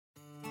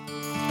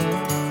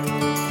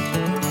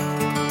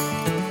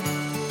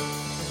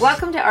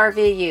Welcome to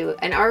RVU,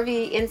 an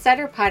RV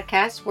Insider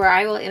podcast where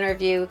I will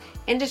interview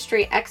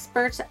industry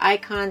experts,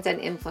 icons, and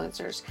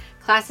influencers.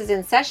 Class is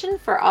in session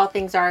for all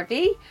things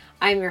RV.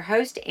 I'm your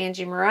host,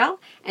 Angie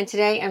Morrell, and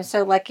today I'm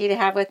so lucky to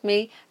have with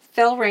me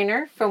Phil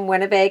Rayner from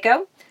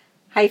Winnebago.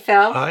 Hi,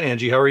 Phil. Hi,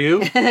 Angie. How are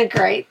you?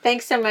 Great.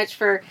 Thanks so much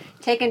for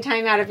taking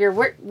time out of your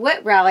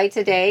WIT rally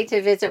today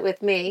to visit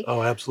with me.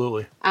 Oh,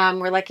 absolutely.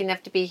 We're lucky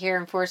enough to be here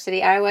in Forest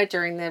City, Iowa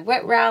during the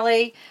WIT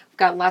rally. We've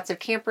got lots of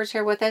campers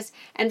here with us.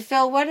 And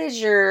Phil, what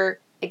is your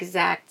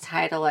exact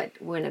title at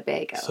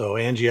Winnebago? So,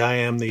 Angie, I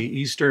am the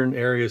Eastern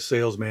Area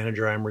Sales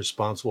Manager. I'm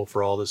responsible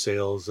for all the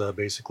sales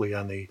basically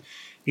on the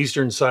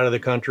eastern side of the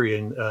country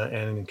and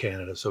in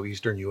Canada. So,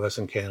 Eastern U.S.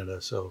 and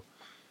Canada. So,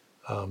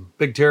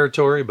 big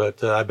territory,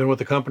 but I've been with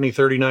the company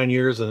 39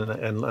 years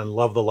and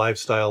love the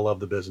lifestyle, love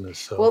the business.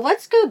 So. Well,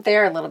 let's go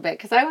there a little bit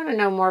because I want to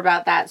know more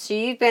about that. So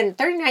you've been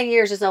 39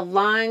 years is a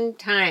long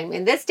time.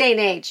 In this day and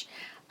age,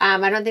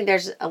 I don't think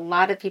there's a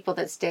lot of people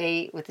that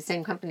stay with the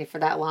same company for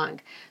that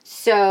long.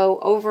 So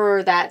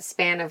over that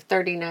span of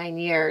 39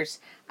 years,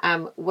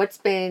 what's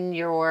been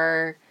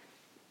your,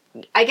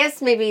 I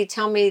guess maybe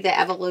tell me the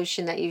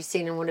evolution that you've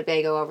seen in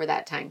Winnebago over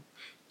that time.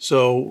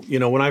 So,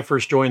 when I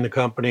first joined the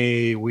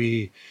company,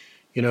 our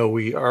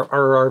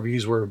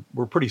RVs were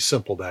pretty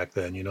simple back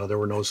then. There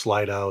were no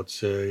slide outs.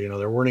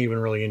 There weren't even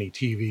really any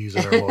TVs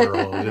in our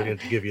motorhome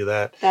to give you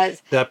that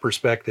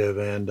perspective.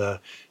 And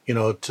to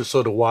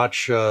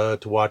watch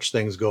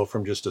things go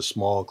from just a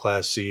small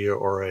Class C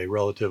or a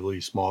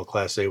relatively small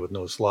Class A with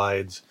no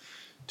slides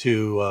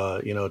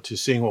to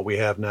seeing what we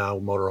have now,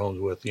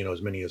 motorhomes with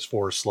as many as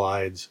 4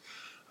 slides.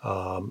 We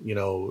have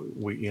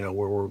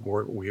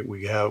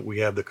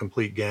the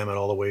complete gamut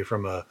all the way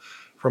from a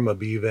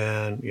B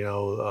van,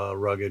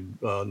 rugged,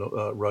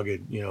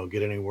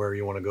 get anywhere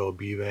you want to go,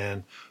 B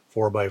van,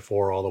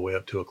 4x4, all the way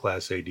up to a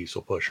Class A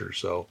diesel pusher.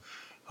 So,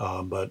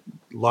 but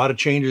a lot of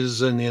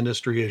changes in the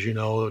industry, as you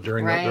know,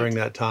 during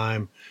that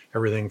time,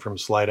 everything from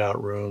slide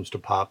out rooms to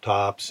pop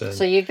tops. And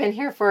so you've been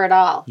here for it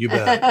all. You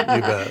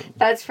bet.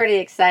 That's pretty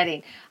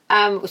exciting.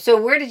 So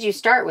where did you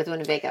start with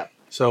Winnebago?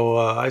 So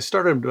I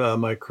started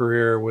my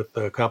career with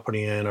the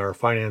company in our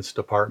finance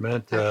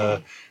department.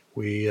 Okay.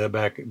 We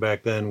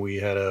back then we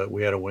had a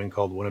wing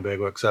called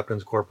Winnebago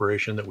Acceptance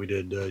Corporation that we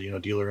did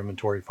dealer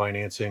inventory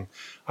financing.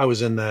 I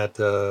was in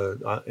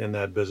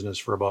that business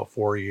for about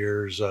 4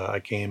 years. I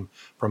came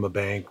from a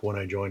bank when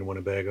I joined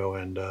Winnebago,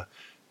 and I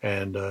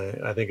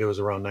think it was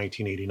around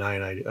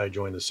 1989 I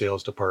joined the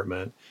sales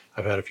department.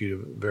 I've had a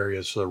few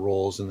various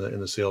roles in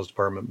the sales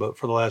department, but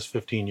for the last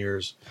 15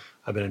 years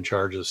I've been in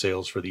charge of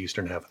sales for the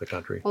eastern half of the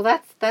country. Well,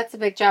 that's a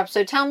big job.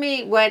 So tell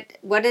me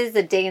what is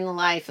the day in the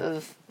life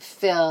of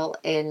Phil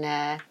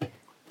at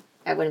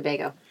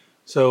Winnebago?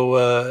 So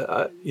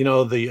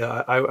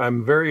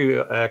I'm very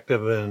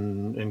active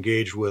and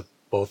engaged with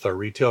both our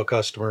retail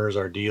customers,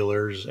 our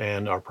dealers,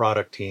 and our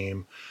product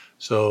team.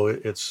 So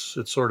it's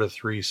sort of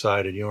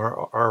three-sided.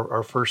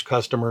 Our first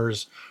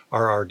customers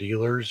are our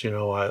dealers.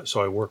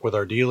 So I work with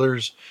our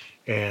dealers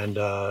and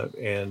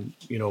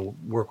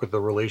work with the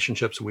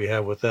relationships we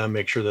have with them,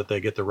 make sure that they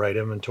get the right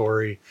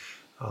inventory,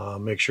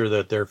 make sure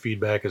that their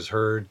feedback is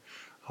heard.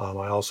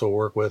 I also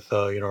work with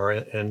our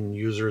end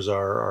users,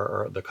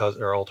 our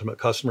ultimate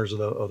customers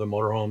of the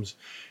motorhomes,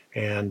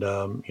 and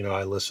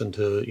I listen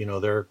to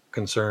their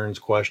concerns,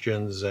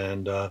 questions,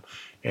 and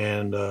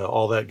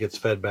all that gets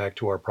fed back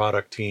to our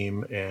product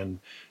team, and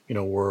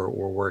we're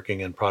working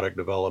in product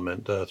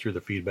development through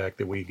the feedback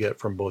that we get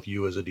from both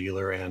you as a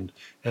dealer and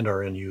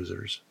our end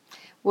users.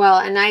 Well,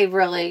 and I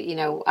really,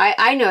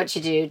 I know what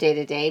you do day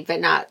to day, but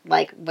not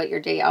like what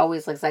your day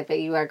always looks like, but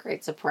you are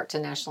great support to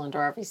National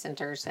Indoor RV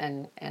Centers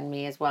and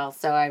me as well.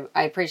 So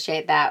I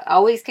appreciate that.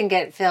 Always can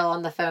get Phil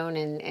on the phone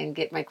and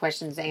get my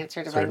questions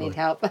answered if Certainly. I need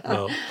help.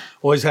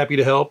 Always happy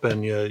to help,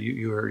 and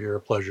you're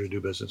a pleasure to do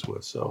business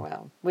with. So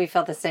well, we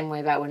felt the same way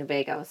about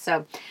Winnebago.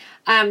 So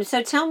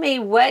tell me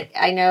what,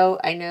 I know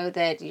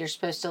that you're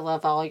supposed to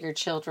love all your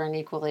children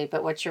equally,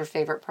 but what's your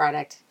favorite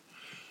product?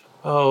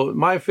 Oh,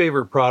 my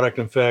favorite product,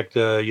 in fact,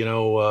 a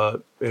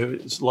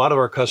lot of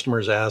our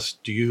customers ask,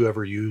 do you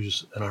ever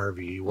use an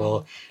RV?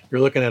 Well,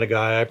 you're looking at a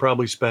guy, I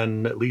probably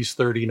spend at least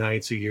 30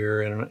 nights a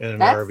year in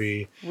an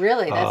RV.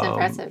 Really? That's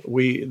impressive.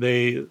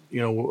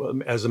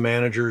 As the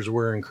managers,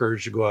 we're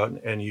encouraged to go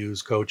out and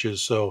use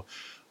coaches. So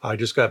I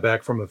just got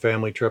back from a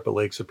family trip at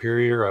Lake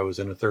Superior. I was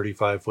in a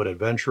 35-foot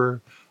Adventurer.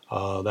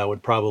 That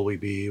would probably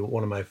be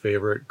one of my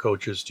favorite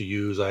coaches to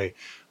use.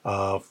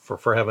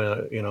 For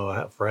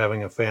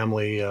having a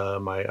family,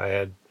 I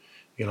had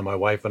my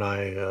wife and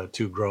I,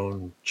 2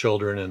 grown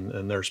children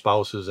and their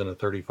spouses in a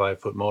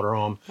 35-foot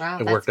motorhome. Wow,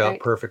 it worked out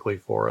perfectly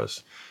for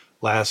us.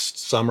 Last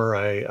summer,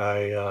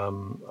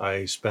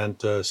 I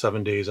spent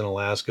 7 days in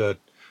Alaska,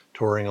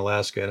 touring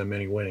Alaska in a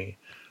Mini Winnie.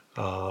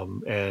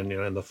 And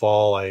in the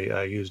fall,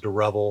 I used a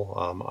Revel.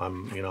 I'm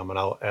an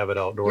avid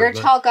outdoorsman. You're a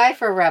tall guy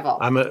for a Revel.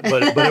 But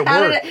it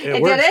worked.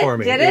 It works for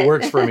me. It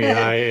works for me.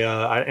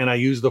 I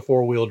use the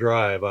 4-wheel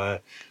drive.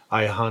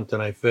 I hunt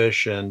and I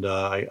fish, and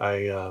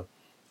I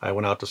I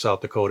went out to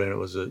South Dakota, and it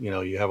was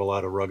you have a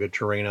lot of rugged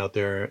terrain out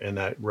there, and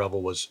that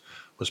Revel was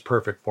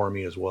perfect for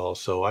me as well.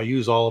 So I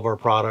use all of our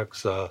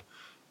products,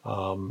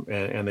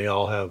 and they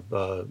all have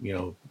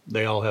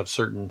they all have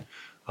certain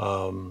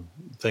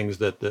things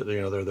that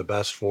they're the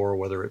best for,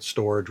 whether it's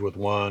storage with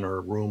one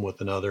or room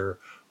with another,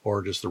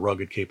 or just the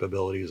rugged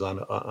capabilities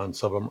on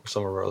some of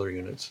our other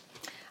units.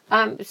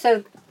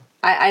 So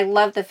I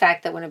love the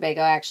fact that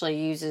Winnebago actually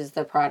uses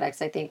the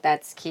products. I think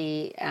that's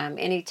key.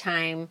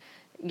 Anytime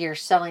you're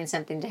selling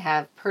something, to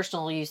have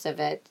personal use of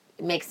it,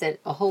 it makes it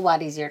a whole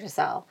lot easier to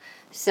sell.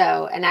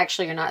 So, and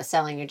actually you're not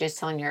selling, you're just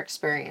telling your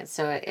experience.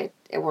 So it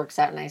works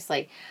out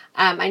nicely.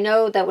 I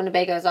know that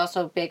Winnebago is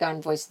also big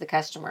on voice of the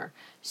customer.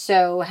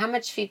 So how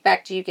much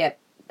feedback do you get?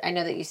 I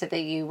know that you said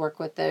that you work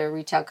with the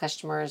retail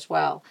customer as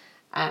well.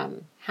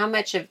 How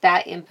much of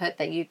that input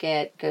that you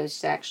get goes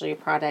to actually a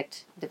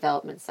product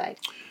development side?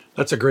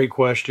 That's a great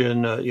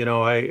question. I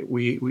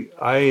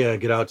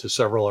get out to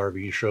several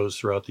RV shows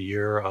throughout the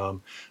year.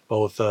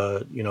 Both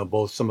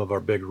some of our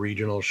big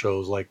regional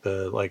shows like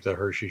the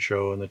Hershey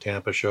show and the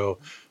Tampa show,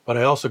 but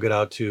I also get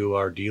out to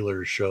our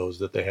dealers shows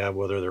that they have,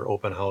 whether they're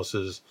open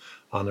houses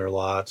on their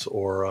lots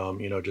or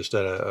just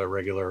at a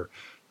regular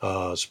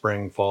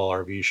spring fall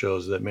RV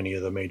shows that many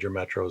of the major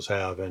metros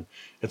have, and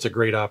it's a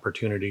great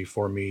opportunity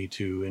for me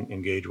to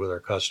engage with our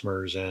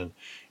customers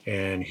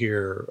and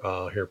hear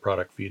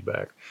product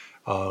feedback.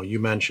 You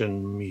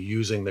mentioned me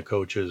using the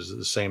coaches.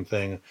 The same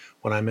thing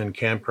when I'm in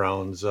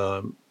campgrounds.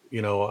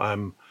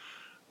 I'm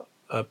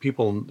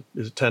people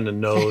tend to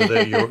know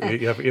that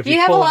if You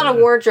have a lot of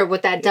wardrobe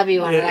with that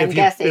W on it, I'm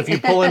guessing. If you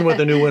pull in with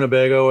the new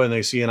Winnebago and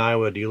they see an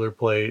Iowa dealer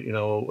plate,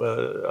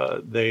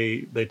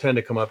 they tend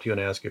to come up to you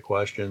and ask you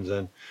questions.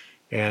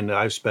 And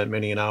I've spent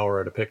many an hour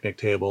at a picnic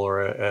table or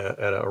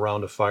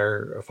around a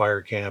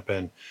fire camp,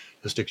 and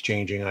just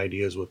exchanging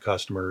ideas with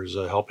customers,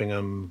 helping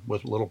them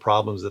with little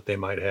problems that they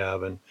might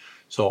have. And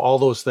so all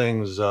those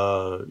things,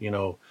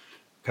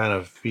 kind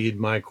of feed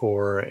my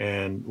core.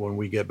 And when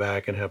we get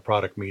back and have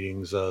product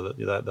meetings,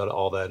 that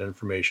all that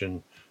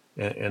information,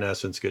 in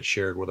essence, gets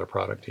shared with our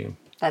product team.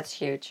 That's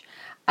huge.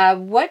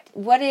 What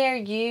are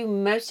you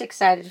most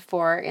excited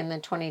for in the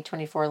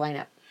 2024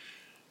 lineup?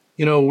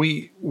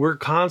 We're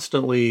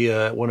constantly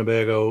at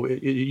Winnebago.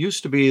 It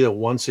used to be a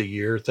once a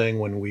year thing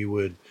when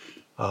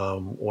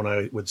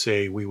I would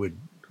say we would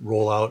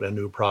roll out a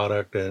new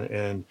product,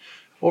 and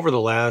over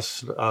the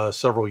last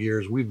several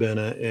years, we've been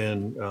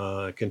in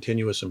a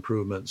continuous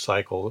improvement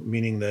cycle,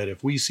 meaning that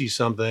if we see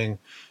something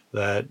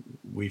that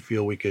we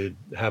feel we could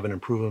have an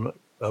improvement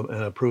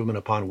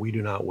upon, we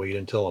do not wait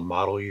until a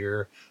model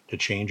year to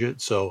change it.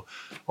 So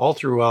all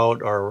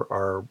throughout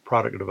our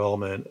product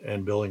development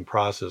and building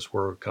process,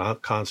 we're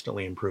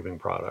constantly improving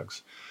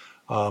products.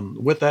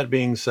 With that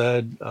being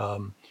said,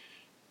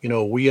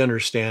 we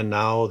understand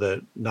now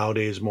that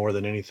nowadays more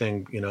than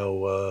anything,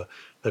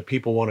 that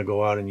people want to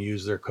go out and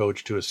use their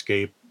coach to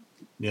escape.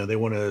 They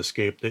want to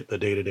escape the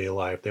day-to-day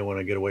life. They want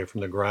to get away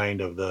from the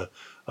grind of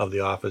the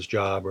office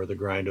job or the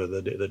grind of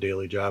the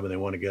daily job, and they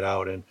want to get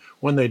out. And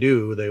when they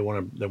do, they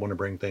want to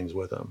bring things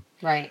with them.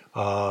 Right.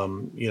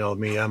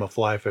 Me, I'm a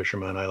fly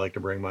fisherman. I like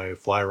to bring my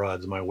fly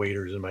rods, my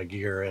waders, and my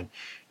gear.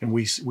 And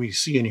we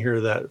see and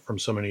hear that from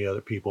so many other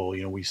people.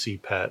 We see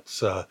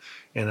pets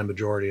in a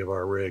majority of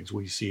our rigs.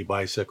 We see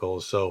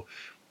bicycles. So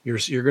you're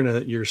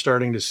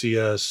starting to see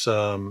us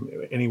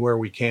anywhere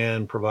we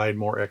can provide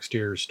more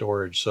exterior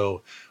storage.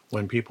 So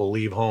when people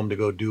leave home to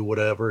go do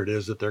whatever it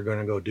is that they're going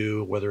to go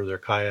do, whether they're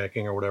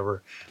kayaking or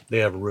whatever, they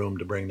have room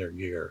to bring their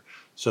gear.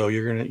 So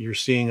you're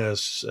seeing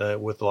us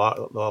with a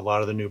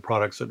lot of the new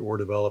products that we're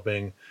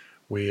developing.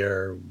 We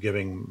are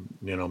giving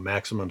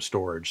maximum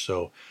storage.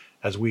 So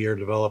as we are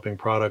developing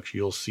products,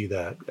 you'll see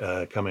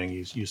that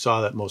coming. You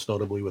saw that most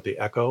notably with the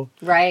Echo,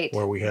 right,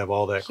 where we have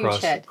all that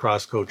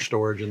cross coach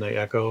storage in the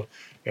Echo,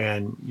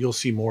 and you'll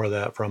see more of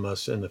that from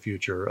us in the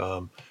future.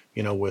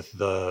 With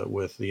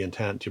the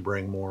intent to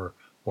bring more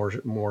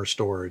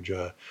storage.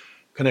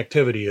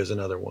 Connectivity is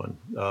another one.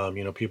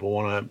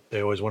 People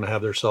they always want to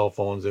have their cell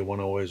phones. They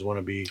always want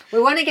to be. We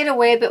want to get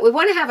away, but we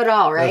want to have it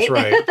all, right? That's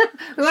right.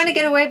 We want to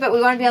get away, but we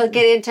want to be able to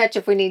get in touch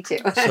if we need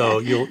to. So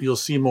you'll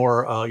see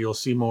more. You'll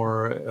see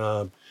more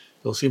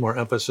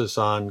emphasis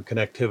on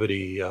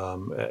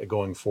connectivity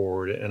going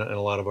forward, and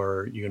a lot of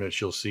our units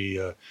you'll see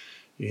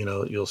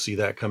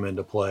that come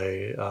into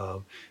play.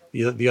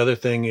 The other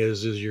thing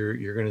is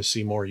you're going to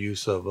see more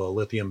use of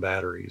lithium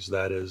batteries.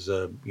 That is,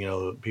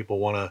 people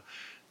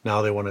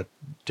they want to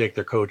take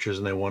their coaches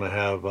and they want to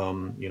have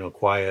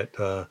quiet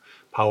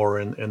power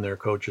in their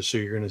coaches. So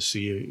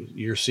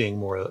you're seeing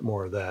more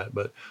of that.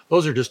 But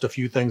those are just a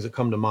few things that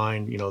come to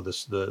mind.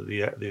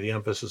 The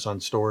emphasis on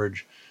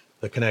storage,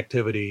 the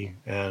connectivity,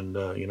 and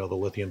the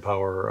lithium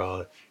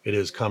power. It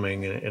is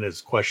coming, and it's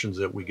questions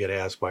that we get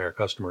asked by our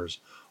customers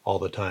all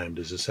the time.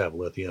 Does this have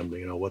lithium?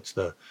 What's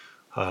the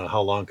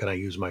how long can I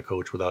use my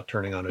coach without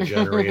turning on a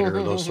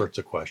generator? Those sorts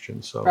of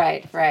questions. So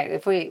right.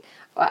 If we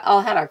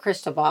all had our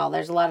crystal ball,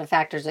 there's a lot of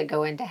factors that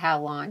go into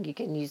how long you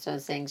can use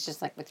those things,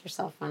 just like with your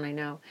cell phone, I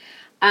know.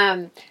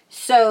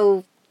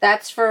 So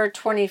that's for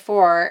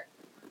 24.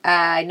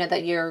 I know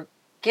that you're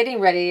getting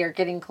ready or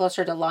getting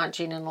closer to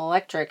launching an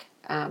electric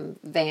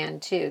van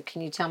too.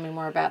 Can you tell me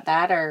more about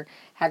that, or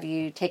have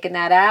you taken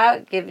that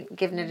out,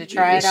 given it a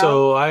try at all?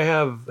 So I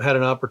have had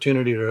an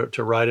opportunity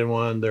to ride in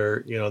one.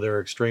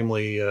 They're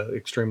extremely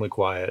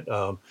quiet.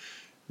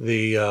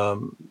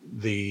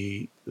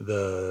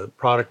 The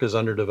product is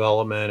under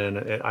development,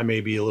 and I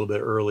may be a little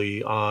bit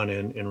early on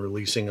in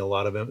releasing a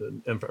lot of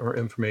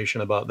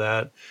information about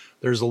that.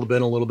 There's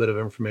been a little bit of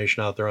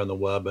information out there on the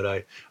web, but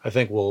I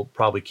think we'll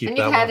probably keep And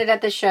that you've had one. it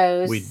at the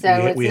shows, We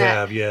so we, it's we not.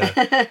 have,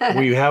 yeah.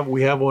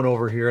 We have one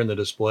over here in the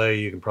display.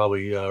 You can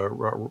probably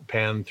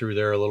pan through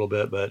there a little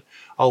bit, but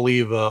I'll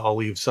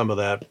leave some of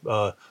that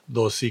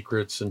those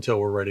secrets until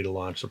we're ready to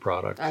launch the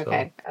product.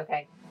 Okay.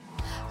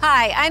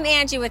 Hi, I'm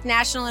Angie with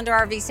National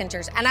Indoor RV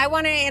Centers, and I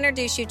want to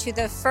introduce you to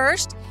the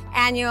first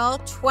annual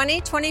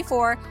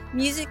 2024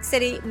 Music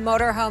City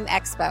Motorhome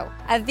Expo,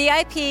 a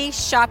VIP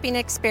shopping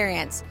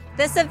experience.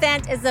 This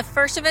event is the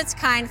first of its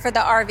kind for the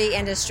RV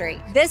industry.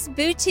 This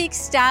boutique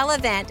style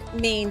event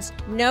means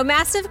no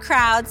massive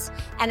crowds,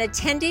 and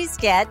attendees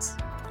get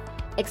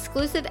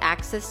exclusive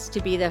access to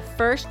be the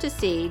first to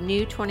see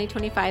new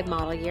 2025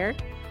 model year,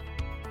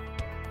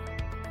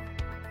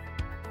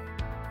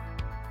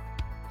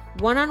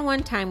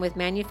 one-on-one time with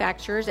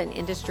manufacturers and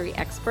industry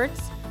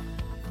experts,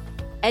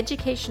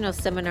 educational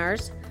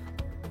seminars,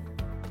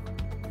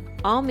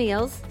 all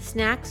meals,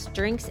 snacks,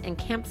 drinks, and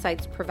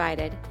campsites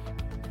provided,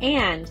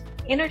 and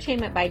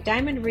entertainment by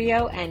Diamond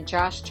Rio and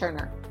Josh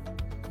Turner.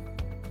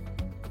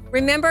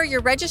 Remember,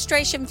 your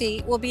registration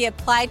fee will be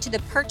applied to the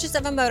purchase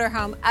of a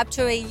motorhome up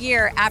to a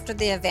year after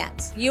the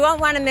event. You won't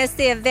want to miss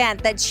the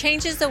event that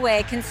changes the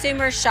way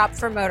consumers shop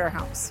for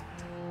motorhomes.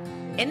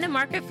 In the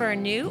market for a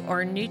new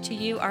or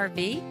new-to-you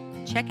RV?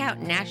 Check out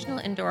National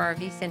Indoor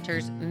RV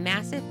Center's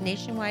massive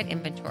nationwide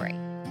inventory.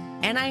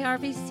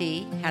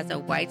 NIRVC has a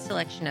wide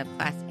selection of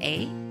Class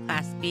A,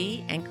 Class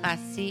B, and Class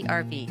C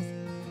RVs,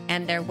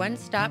 and their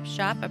one-stop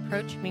shop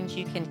approach means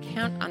you can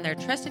count on their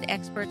trusted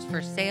experts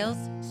for sales,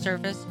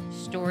 service,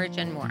 storage,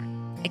 and more.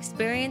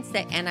 Experience the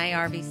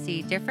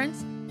NIRVC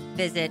difference.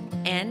 Visit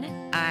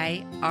nirvc.com.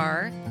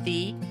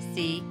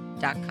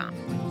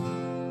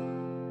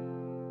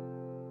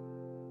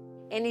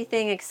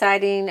 Anything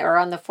exciting or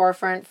on the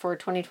forefront for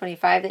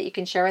 2025 that you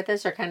can share with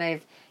us or kind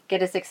of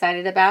get us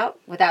excited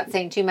about without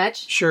saying too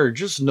much? Sure.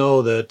 Just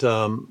know that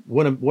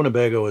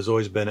Winnebago has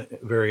always been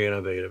very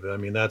innovative. I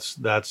mean, that's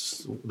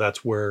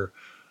where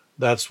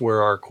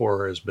our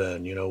core has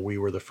been. You know, we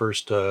were the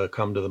first to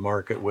come to the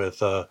market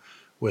with a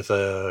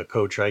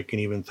coach. I can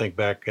even think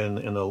back in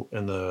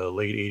the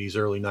late 80s,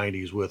 early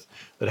 90s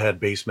that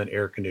had basement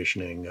air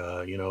conditioning.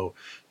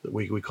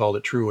 We called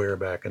it True Air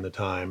back in the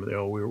time. You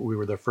know, we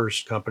were the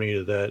first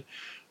company that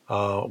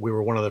we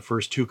were one of the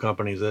first two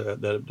companies that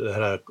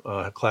had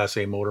a Class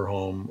A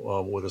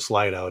motorhome with a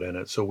slide out in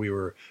it. So we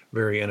were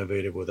very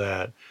innovative with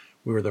that.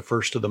 We were the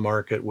first to the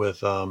market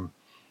with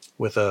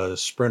a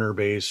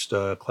Sprinter-based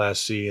Class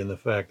C, and the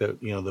fact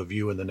that the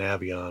View and the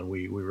Navion,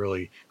 we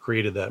really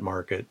created that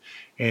market,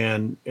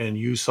 and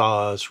you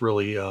saw us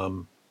really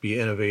be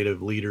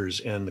innovative leaders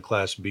in the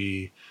Class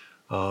B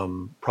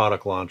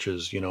product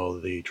launches. You know,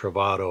 the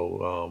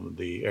Travato,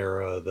 the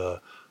Era,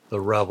 the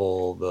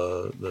Revel,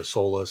 the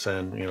Solus,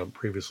 and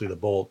previously the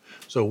Bolt.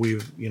 So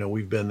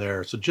we've been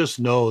there. So just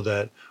know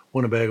that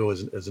Winnebago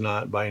is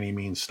not by any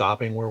means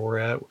stopping where we're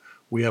at.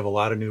 We have a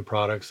lot of new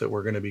products that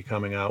we're going to be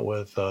coming out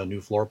with, new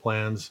floor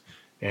plans,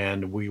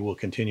 and we will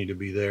continue to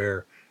be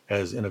there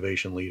as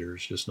innovation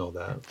leaders. Just know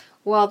that.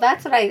 Well,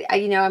 that's what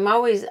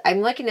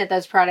I'm looking at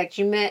those products.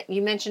 You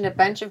mentioned a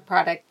bunch of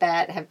products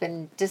that have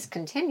been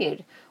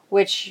discontinued,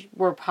 which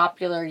were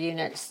popular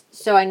units.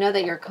 So I know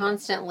that you're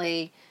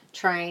constantly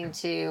trying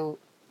to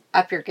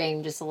up your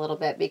game just a little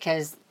bit,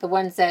 because the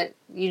ones that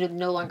you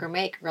no longer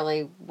make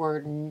really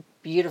were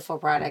beautiful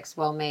products,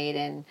 well made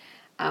and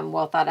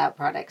well thought out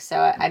products. So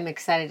I'm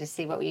excited to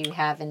see what you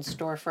have in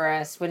store for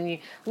us. When you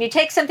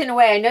take something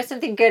away, I know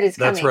something good is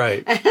coming. That's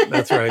right.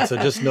 That's right. So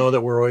just know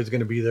that we're always going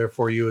to be there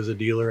for you as a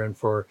dealer, and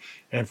for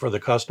the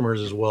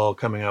customers as well,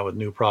 coming out with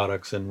new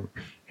products, and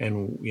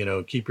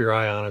keep your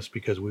eye on us,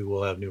 because we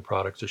will have new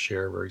products to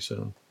share very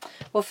soon.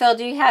 Well, Phil,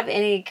 do you have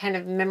any kind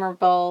of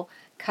memorable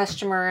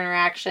customer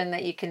interaction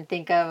that you can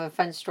think of, a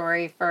fun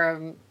story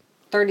for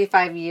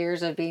 35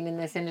 years of being in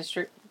this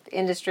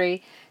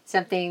industry,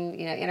 something,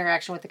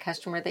 interaction with the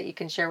customer that you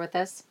can share with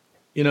us?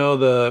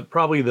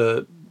 Probably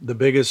the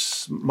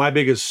my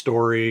biggest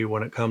story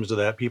when it comes to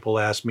that, people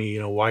ask me,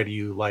 why do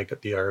you like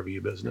the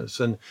RV business?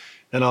 And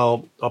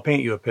I'll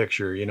paint you a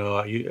picture.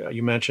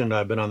 You mentioned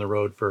I've been on the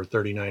road for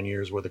 39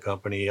 years with the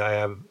company. I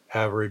have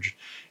averaged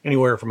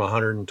anywhere from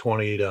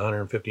 120 to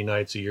 150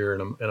 nights a year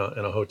in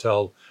a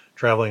hotel,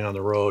 traveling on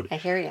the road. I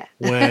hear you.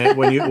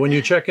 when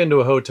you check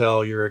into a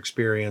hotel, your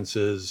experience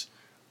is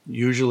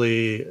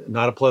usually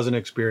not a pleasant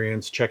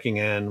experience. Checking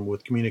in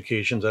with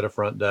communications at a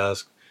front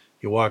desk,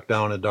 you walk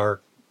down a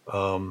dark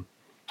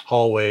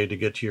hallway to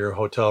get to your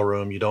hotel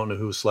room. You don't know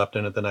who slept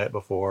in it the night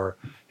before.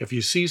 If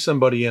you see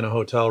somebody in a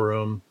hotel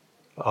room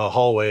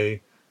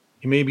hallway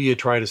maybe you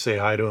try to say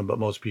hi to them, but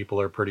most people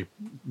are pretty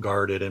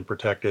guarded and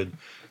protected.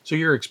 So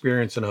your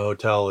experience in a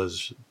hotel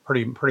is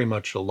pretty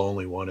much a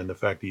lonely one. In the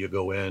fact that you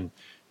go in,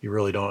 you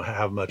really don't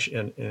have much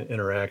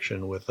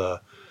interaction with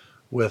a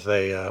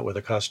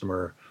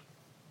customer.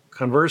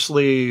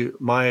 Conversely,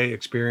 my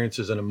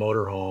experiences in a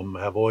motorhome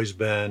have always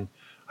been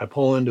I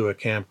pull into a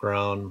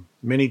campground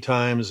many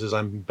times as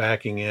I'm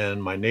backing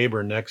in. My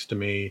neighbor next to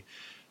me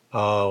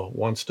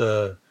wants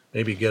to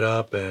maybe get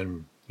up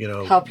and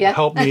Help you.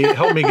 help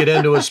me get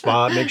into a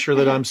spot, make sure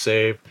that I'm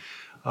safe.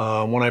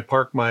 When I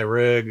park my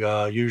rig,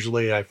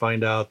 usually I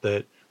find out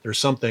that there's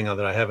something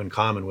that I have in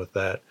common with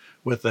that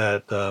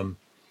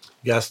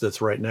guest that's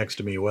right next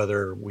to me,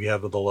 whether we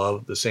have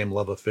the same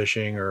love of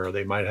fishing, or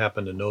they might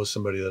happen to know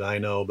somebody that I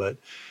know. But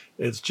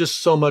it's just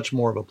so much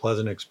more of a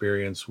pleasant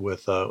experience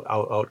with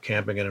out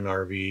camping in an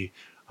RV.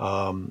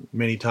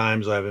 Many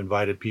times I've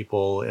invited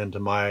people into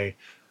my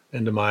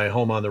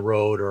home on the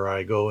road, or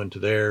I go into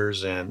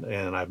theirs, and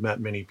I've met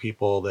many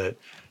people that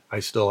I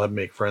still have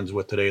make friends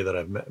with today that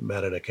I've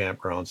met at a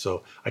campground.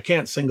 So I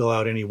can't single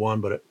out any one,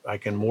 but I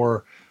can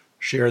more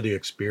share the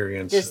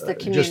experience, Just the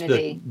just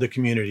community. the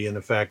community, and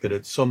the fact that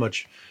it's so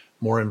much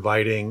more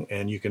inviting,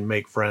 and you can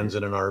make friends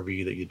in an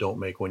RV that you don't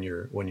make when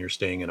you're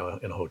staying in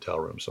a hotel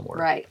room somewhere.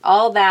 Right.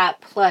 All that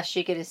plus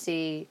you get to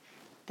see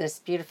this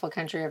beautiful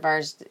country of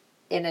ours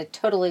in a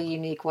totally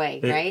unique way,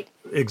 It, right?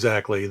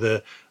 exactly.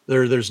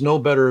 There's no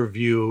better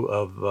view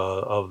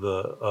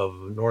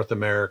of North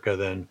America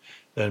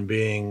than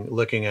being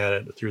looking at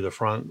it through the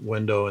front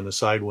window and the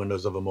side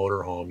windows of a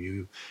motorhome.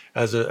 You,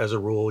 as a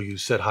rule, you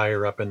sit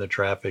higher up in the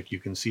traffic. You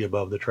can see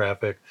above the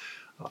traffic.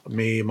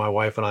 My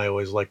wife, and I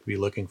always like to be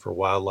looking for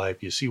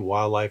wildlife. You see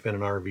wildlife in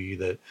an RV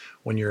that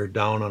when you're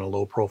down on a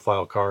low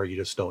profile car, you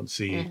just don't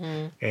see.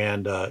 Mm-hmm.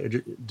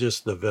 And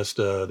just the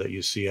vista that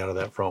you see out of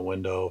that front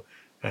window,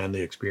 and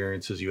the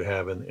experiences you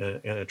have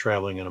in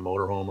traveling in a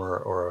motorhome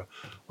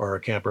or a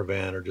camper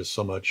van are just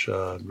so much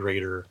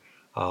greater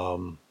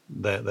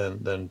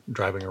than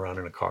driving around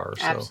in a car.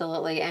 So,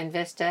 Absolutely. And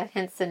Vista,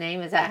 hence the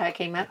name. Is that how it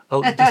came up?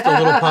 oh, just a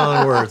little pun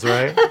on words,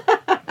 right?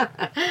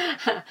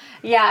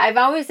 Yeah, I've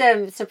always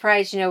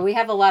surprised. We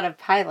have a lot of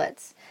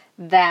pilots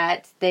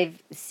that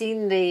they've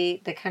seen the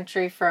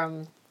country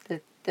from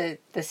the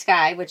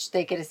sky, which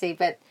they get to see,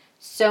 but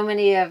so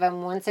many of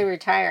them, once they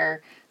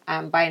retire,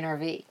 buy an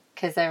RV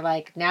because they're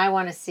like, now I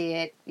want to see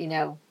it,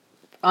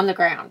 on the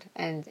ground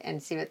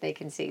and see what they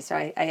can see. So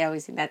I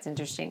always think that's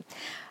interesting.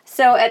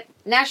 So at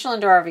National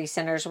Indoor RV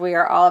Centers, we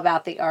are all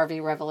about the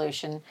RV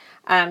revolution,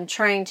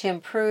 trying to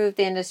improve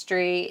the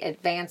industry,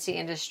 advance the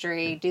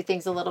industry, do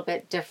things a little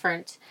bit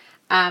different.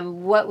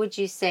 What would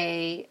you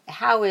say,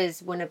 how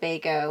is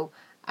Winnebago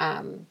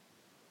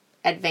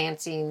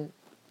advancing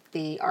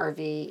the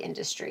RV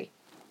industry?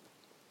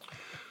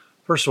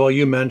 First of all,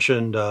 you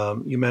mentioned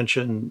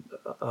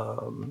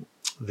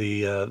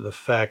the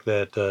fact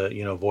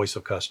that voice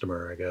of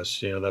customer. I guess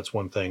that's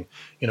one thing.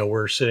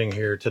 We're sitting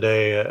here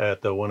today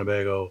at the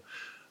Winnebago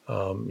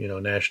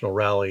national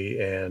rally,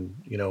 and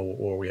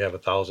where we have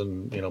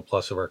 1,000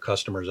 plus of our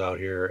customers out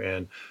here,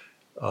 and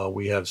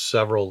we have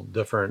several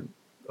different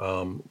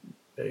um,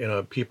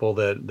 people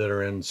that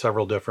are in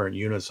several different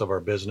units of our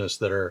business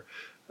that are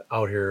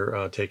out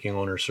here taking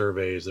owner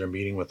surveys. They're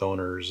meeting with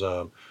owners.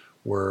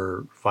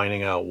 We're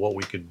finding out what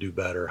we could do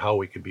better, how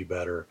we could be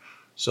better.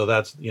 So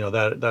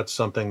that's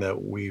something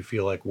that we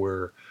feel like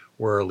we're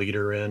a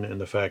leader in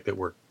the fact that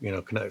we're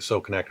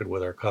so connected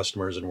with our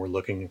customers, and we're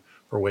looking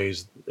for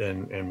ways,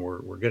 and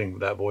we're getting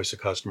that voice of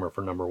customer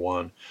for number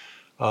one.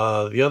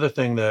 The other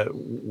thing that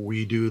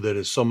we do that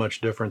is so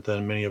much different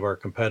than many of our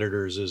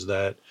competitors is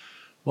that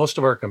most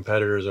of our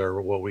competitors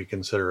are what we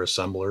consider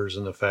assemblers,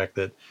 in the fact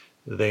that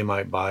they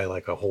might buy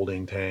like a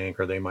holding tank,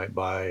 or they might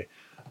buy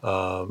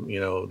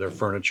their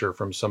furniture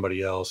from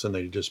somebody else, and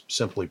they just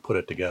simply put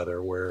it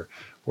together.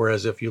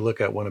 Whereas if you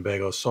look at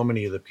Winnebago, so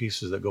many of the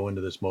pieces that go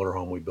into this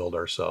motorhome we build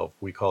ourselves.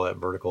 We call that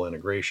vertical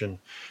integration,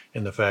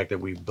 in the fact that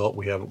we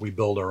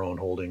build our own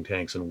holding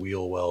tanks and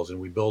wheel wells, and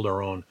we build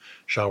our own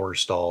shower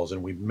stalls,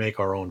 and we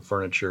make our own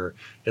furniture.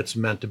 It's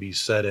meant to be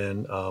set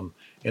in an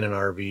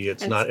RV.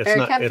 It's It's not. It's very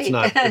not. It's comfy.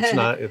 not. It's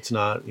not. It's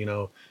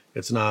not.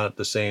 It's not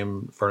the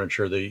same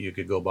furniture that you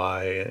could go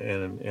buy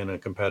in a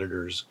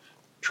competitor's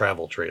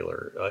travel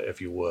trailer, if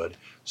you would.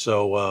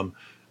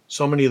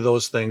 So many of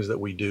those things that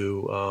we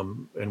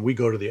do, and we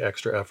go to the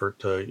extra effort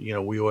to,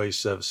 we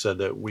always have said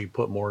that we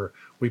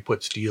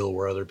put steel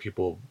where other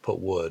people put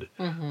wood.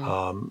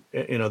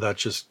 Mm-hmm.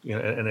 That's just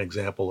an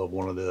example of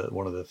one of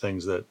the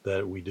things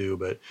that we do.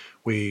 But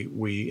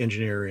we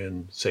engineer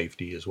in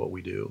safety is what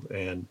we do.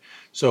 And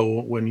so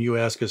when you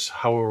ask us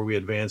how are we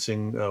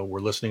advancing,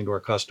 we're listening to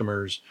our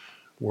customers.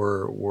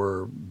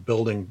 We're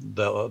building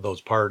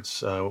those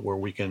parts where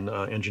we can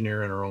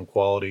engineer in our own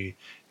quality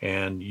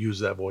and use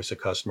that voice of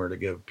customer to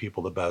give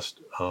people the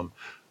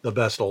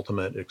best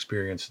ultimate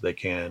experience they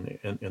can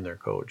in their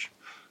coach.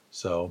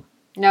 So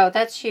No,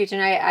 that's huge.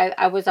 And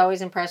I was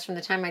always impressed from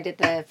the time I did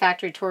the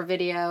factory tour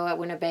video at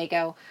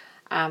Winnebago,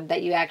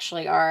 that you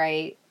actually are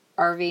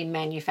RV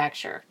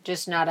manufacturer,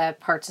 just not a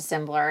parts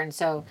assembler. And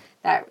so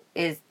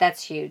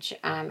that's huge.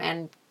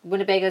 And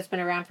Winnebago's been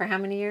around for how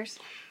many years?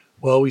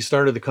 Well, we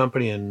started the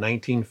company in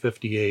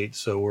 1958,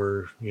 so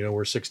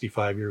we're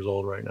 65 years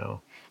old right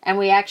now. And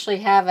we actually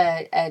have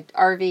a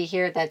RV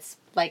here that's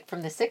like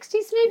from the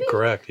 60s, maybe?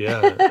 Correct.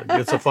 Yeah,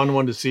 it's a fun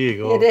one to see.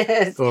 It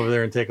is. Go over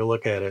there and take a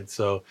look at it.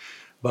 So,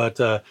 but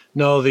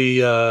no,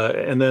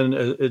 and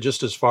then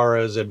just as far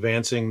as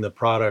advancing the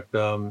product,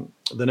 the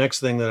next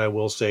thing that I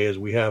will say is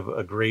we have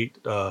a great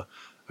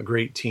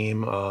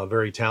team, a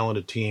very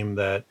talented team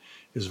that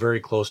is very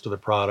close to the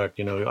product.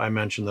 I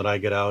mentioned that I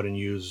get out and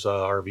use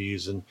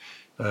RVs and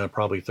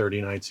probably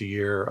 30 nights a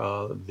year.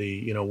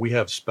 We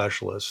have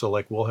specialists, so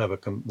like we'll have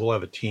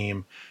a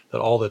team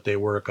that all that they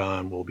work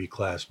on will be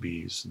Class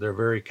Bs. They're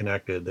very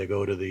connected. They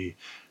go to the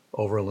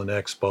Overland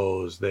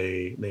Expos.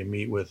 They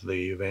meet with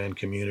the van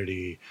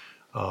community.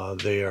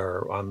 They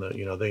are on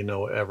they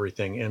know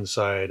everything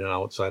inside and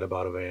outside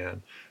about a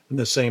van. And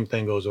the same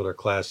thing goes with our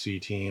Class C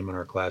team and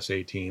our Class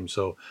A team.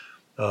 So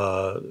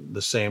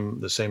the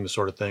same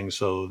sort of thing.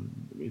 So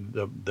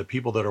the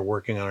people that are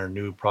working on our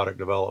new product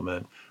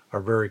development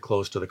are very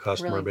close to the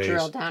customer Really base,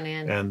 drill down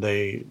in. and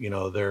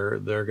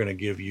they're going to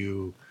give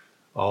you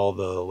all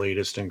the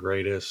latest and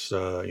greatest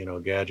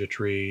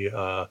gadgetry.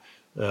 They're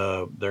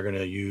going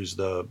to use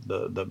they're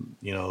going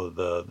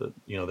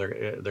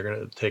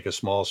to take a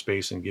small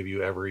space and give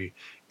you every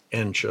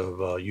inch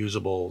of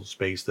usable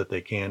space that they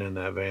can in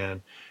that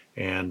van,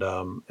 and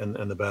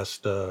the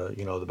best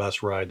the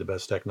best ride, the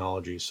best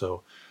technology.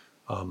 So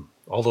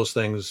all those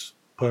things,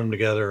 put them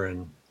together,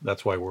 and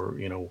that's why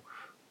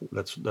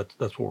that's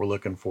what we're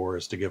looking for,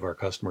 is to give our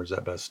customers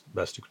that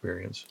best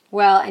experience.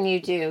 Well, and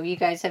you do. You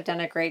guys have done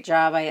a great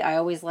job. I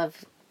always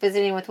love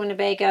visiting with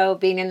Winnebago,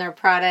 being in their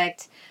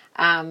product,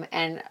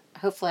 and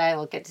hopefully I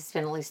will get to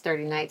spend at least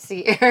 30 nights a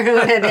year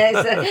with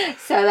it.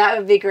 So that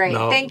would be great.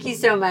 No, Thank you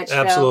so much,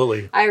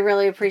 absolutely. Phil. I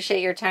really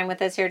appreciate your time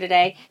with us here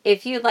today.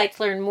 If you'd like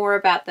to learn more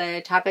about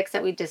the topics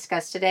that we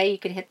discussed today, you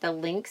can hit the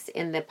links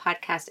in the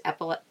podcast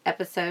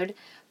episode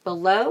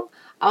below.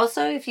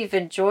 Also, if you've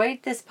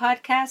enjoyed this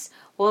podcast,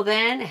 well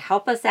then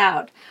help us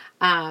out.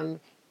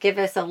 Give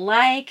us a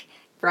like,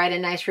 write a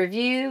nice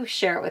review,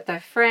 share it with a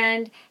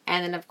friend,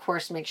 and then of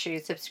course make sure you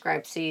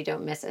subscribe so you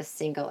don't miss a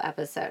single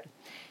episode.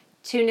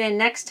 Tune in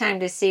next time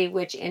to see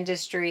which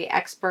industry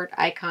expert,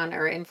 icon,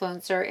 or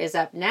influencer is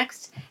up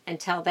next.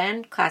 Until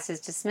then, class is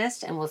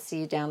dismissed, and we'll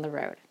see you down the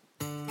road.